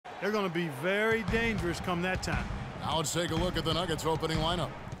They're going to be very dangerous come that time. Now let's take a look at the Nuggets opening lineup.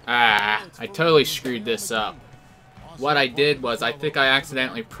 Ah, I totally screwed this up. What I did was, I think I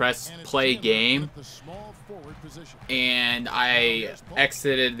accidentally pressed play game, and I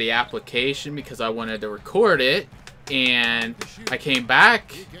exited the application because I wanted to record it, and I came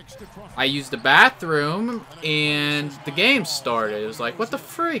back, I used the bathroom, and the game started. It was like, what the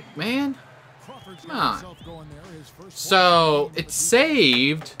freak, man? Come on. So, it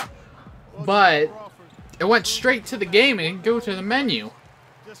saved, but it went straight to the game and didn't go to the menu.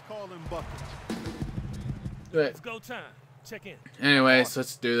 Just call them buckets. But Go time. Check in. anyways,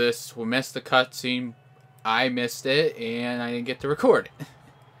 let's do this. We missed the cutscene. I missed it, and I didn't get to record it.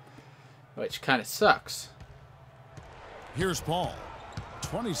 Which kind of sucks. Here's Paul.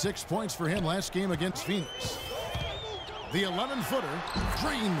 26 points for him last game against Phoenix. The 11-footer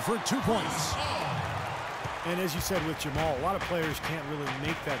drained for 2 points. And as you said with Jamal, a lot of players can't really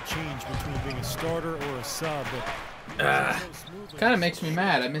make that change between being a starter or a sub. Kind of makes me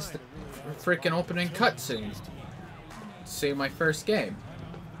mad. I missed the freaking opening cutscene. Save my first game.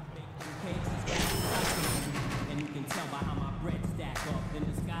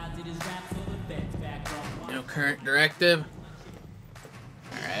 No current directive.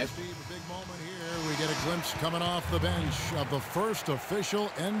 Alright. We get a glimpse coming off the bench of the first official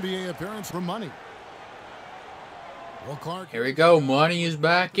NBA appearance for Money. Well, Clark, Here we go. Money is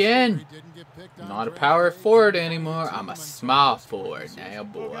back in. I'm not a power forward anymore. I'm a small forward now,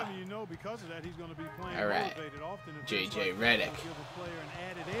 boy. Alright. JJ Redick.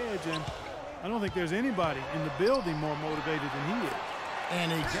 I don't think there's anybody in the building more motivated than he is.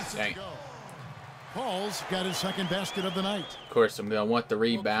 And he gets it to go. Paul's got his second basket of the night. Of course, I'm going to want the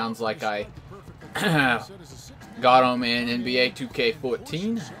rebounds like I got them in NBA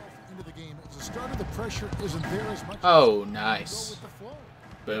 2K14. Oh, nice.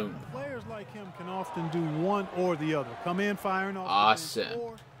 Boom. Players like him can often do one or the other. Come in firing off. Awesome.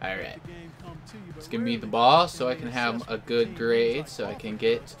 Alright. Let's give me the ball so I can have a good grade so I can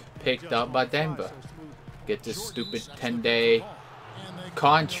get picked up by Denver. Get this stupid 10-day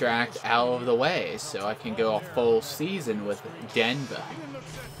contract out of the way so I can go a full season with Denver.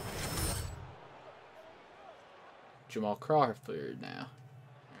 Jamal Crawford now.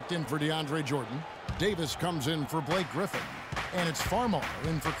 In for DeAndre Jordan. Davis comes in for Blake Griffin. And it's Farmar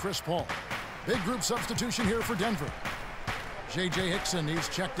in for Chris Paul. Big group substitution here for Denver. J.J. Hickson, he's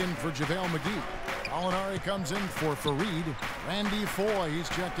checked in for JaVale McGee. Alinari comes in for Fareed. Randy Foy, he's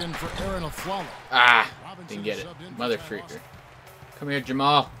checked in for Aaron Aflalo. Ah, didn't get it. Mother freaker. Come here,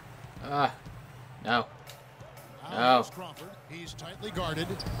 Jamal. Ah, no. No. Crawford, he's tightly guarded.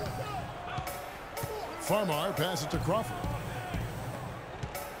 Farmar passes to Crawford.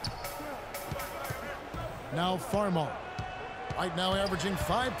 Now Farmar. Right now averaging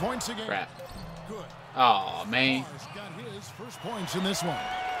 5 points a game. Crap. Good. Oh, man. Farmar's got his first points in this one.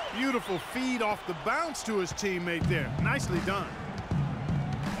 Beautiful feed off the bounce to his teammate there. Nicely done.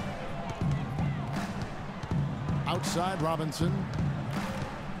 Outside Robinson.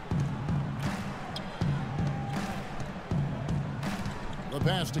 The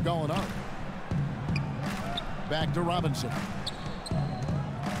pass to Gallinari. Back to Robinson.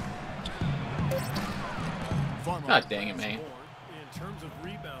 God dang it, man.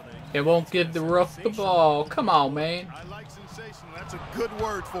 It won't give the Rook the ball. Come on, man. I like sensational. That's a good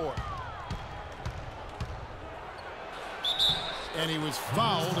word for it. And he was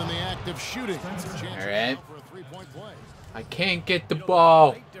fouled in the act of shooting. All right. I can't get the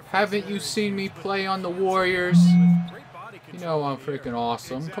ball. Haven't you seen me play on the Warriors? You know I'm freaking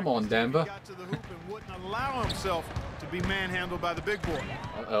awesome. Come on, Denver. Got to the hoop and wouldn't allow himself to be manhandled by the big boy.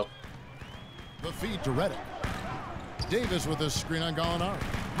 Uh-oh. The feed to Redick. Davis with a screen on Gallinari.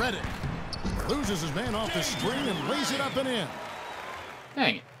 Redick loses his man off the screen and lays it up and in.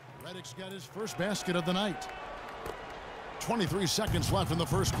 Dang it. Redick's got his first basket of the night. 23 seconds left in the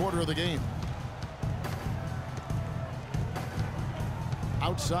first quarter of the game.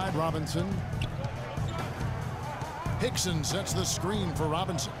 Outside Robinson. Hickson sets the screen for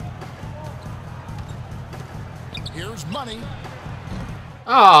Robinson. Here's Money.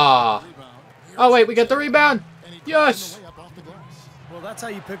 Ah. Oh, wait, we got the rebound. Yes. Well, that's how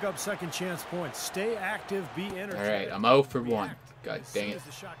you pick up second chance points. Stay active, be energetic. All right, I'm 0 for 1. God dang it.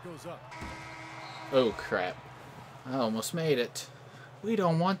 Oh, crap. I almost made it. We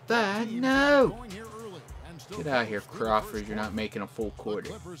don't want that. No. Get out of here, Crawford. You're not making a full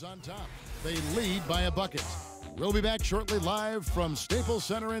quarter. They lead by a bucket. We'll be back shortly live from Staples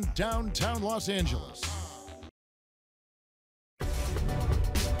Center in downtown Los Angeles.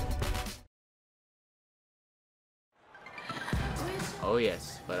 Oh,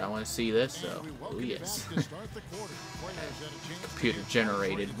 yes. but I want to see this, so oh yes.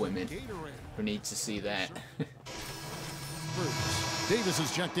 Computer-generated women. Who needs to see that? Davis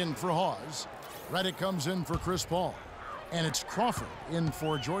is checked in for Hawes. Reddick comes in for Chris Paul. And it's Crawford in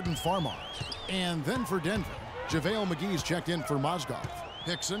for Jordan Farmar. And then for Denver, JaVale McGee's checked in for Mozgov.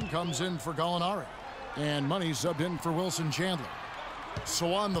 Hickson comes in for Gallinari. And Money subbed in for Wilson Chandler.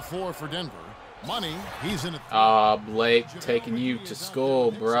 So on the floor for Denver, Money, he's in a... Blake taking you to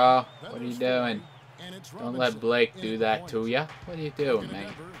school, bro. What are you doing? Don't let Blake do that to ya. What are you doing,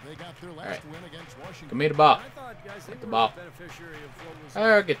 man? Alright. Give me the ball. Get the ball.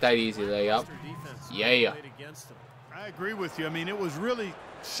 Oh, get that easy layup. Yeah. I agree with you. I mean, it was really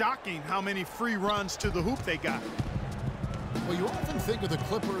shocking how many free runs to the hoop they got. Well, you often think of the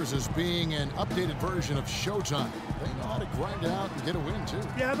Clippers as being an updated version of Showtime. They know how to grind out and get a win, too.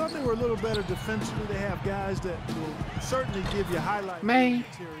 Yeah, I thought they were a little better defensively. They have guys that will certainly give you highlight Man,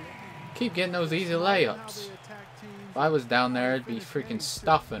 material. keep getting those easy layups. If I was down there, I'd be freaking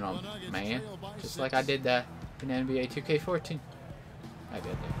stuffing them, man. Just like I did that in NBA 2K14. I did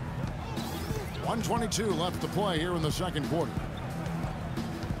that. 1:22 left to play here in the second quarter.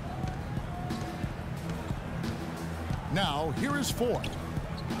 Now, here is Ford,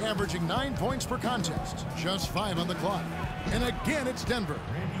 averaging 9 points per contest, just 5 on the clock. And again, it's Denver.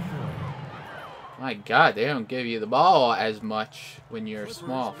 My God, they don't give you the ball as much when you're a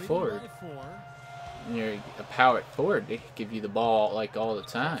small forward. When you're a power forward, they give you the ball like all the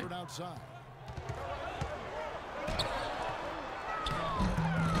time.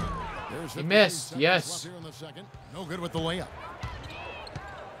 He missed, yes. No good with the layup.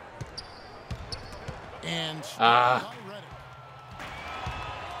 And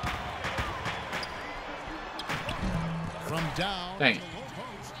from down. Dang it.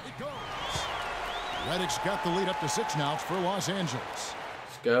 It goes. Reddick's got the lead up to 6 now for Los Angeles.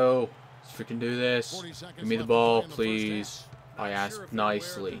 Let's go. Let's freaking do this. Give me the ball, please. I asked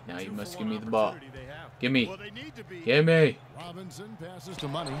nicely. Now you must give me the ball. Give me. Give me. Robinson passes to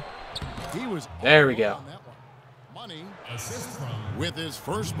Money. He was there we go. Money with his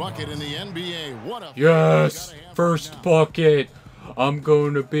first bucket in the NBA. What a yes, first bucket. I'm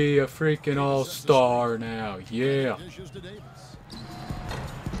going to be a freaking all-star now. Yeah.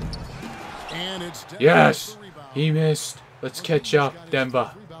 Yes, he missed. Let's catch up, Denver.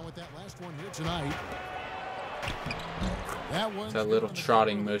 That little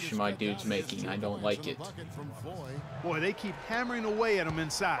trotting motion my dude's making. I don't like it. Boy, they keep hammering away at him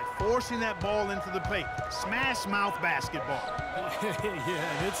inside, forcing that ball into the paint. Smash mouth basketball.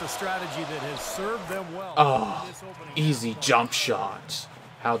 Yeah, and it's a strategy that has served them well. Oh, easy jump shots.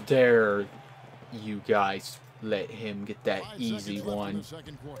 How dare you guys let him get that easy one.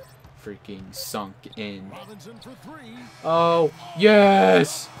 Freaking sunk in. Oh,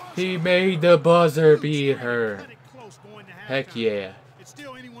 yes! He made the buzzer beater. Heck yeah. It's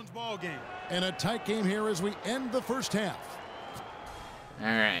still anyone's ball game. And a tight game here as we end the first half. All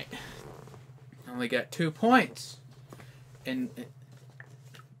right. Only got 2 points.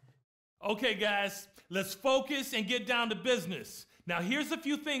 Okay, guys, let's focus and get down to business. Now, here's a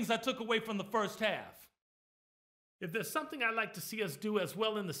few things I took away from the first half. If there's something I'd like to see us do as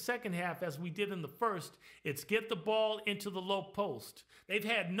well in the second half as we did in the first, it's get the ball into the low post. They've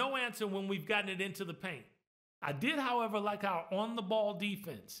had no answer when we've gotten it into the paint. I did, however, like our on-the-ball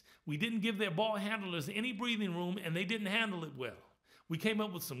defense. We didn't give their ball handlers any breathing room, and they didn't handle it well. We came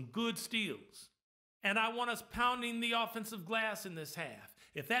up with some good steals. And I want us pounding the offensive glass in this half.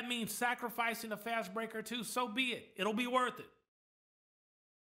 If that means sacrificing a fast break or two, so be it. It'll be worth it.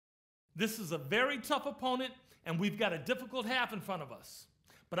 This is a very tough opponent, and we've got a difficult half in front of us.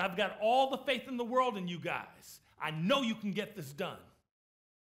 But I've got all the faith in the world in you guys. I know you can get this done.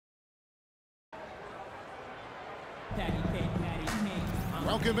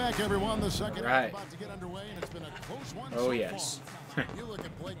 Welcome back, everyone. The second half right. about to get underway, and it's been a close one. Oh, so yes. far. You look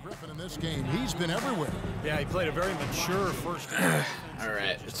at Blake Griffin in this game. He's been everywhere. Yeah, he played a very mature first half. All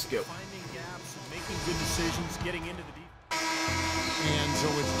right, let's go. Finding gaps, making good decisions, getting into the deep. And so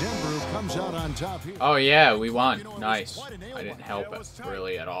it's Denver who comes out on top here. Oh, yeah, we won. Nice. I didn't help it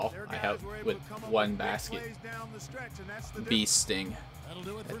really at all. I helped with one basket. Beasting.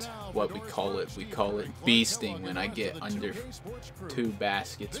 That's what we call it. We call it beasting when I get under 2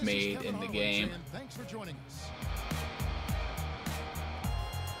 baskets made in the game. Thanks for joining us.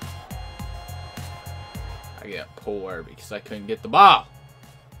 I got poor because I couldn't get the ball.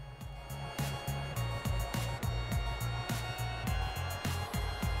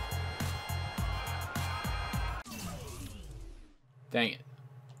 Dang it.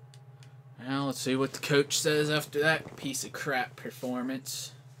 Well, let's see what the coach says after that piece of crap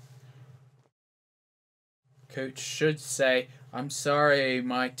performance. Coach should say, I'm sorry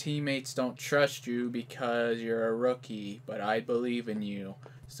my teammates don't trust you because you're a rookie, but I believe in you,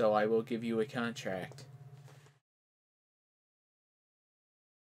 so I will give you a contract.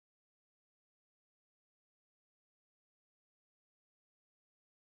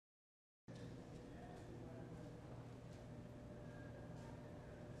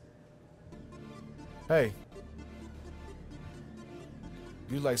 Hey.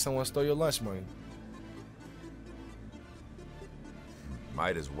 You like someone stole your lunch money.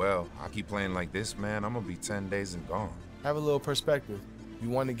 Might as well. I keep playing like this, man, I'm gonna be 10 days and gone. Have a little perspective. You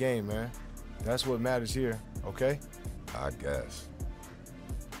won the game, man. That's what matters here, okay? I guess.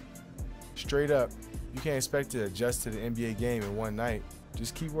 Straight up, you can't expect to adjust to the NBA game in one night.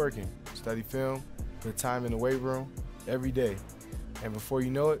 Just keep working. Study film, put time in the weight room, every day. And before you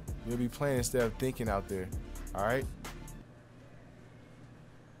know it, you'll be playing instead of thinking out there, all right?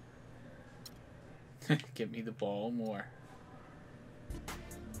 Give me the ball more.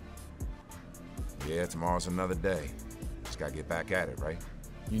 Yeah, tomorrow's another day. Just gotta get back at it, right?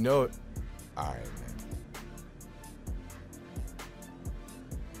 You know it. All right, man.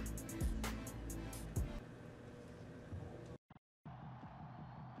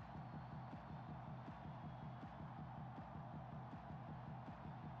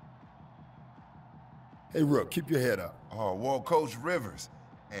 Hey, Rook, keep your head up. Oh, whoa, Coach Rivers.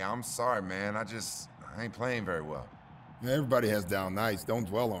 Hey, I'm sorry, man. I ain't playing very well. Everybody has down nights. Don't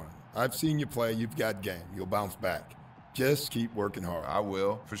dwell on it. I've seen you play. You've got game. You'll bounce back. Just keep working hard. I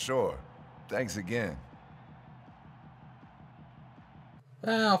will, for sure. Thanks again.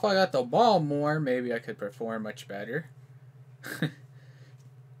 Well, if I got the ball more, maybe I could perform much better.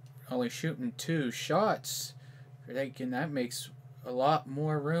 Only shooting 2 shots. That makes a lot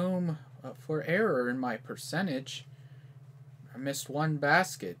more room for error in my percentage. I missed 1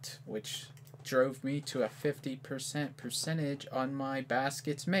 basket, which drove me to a 50% percentage on my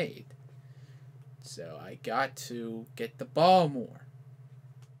baskets made. So I got to get the ball more.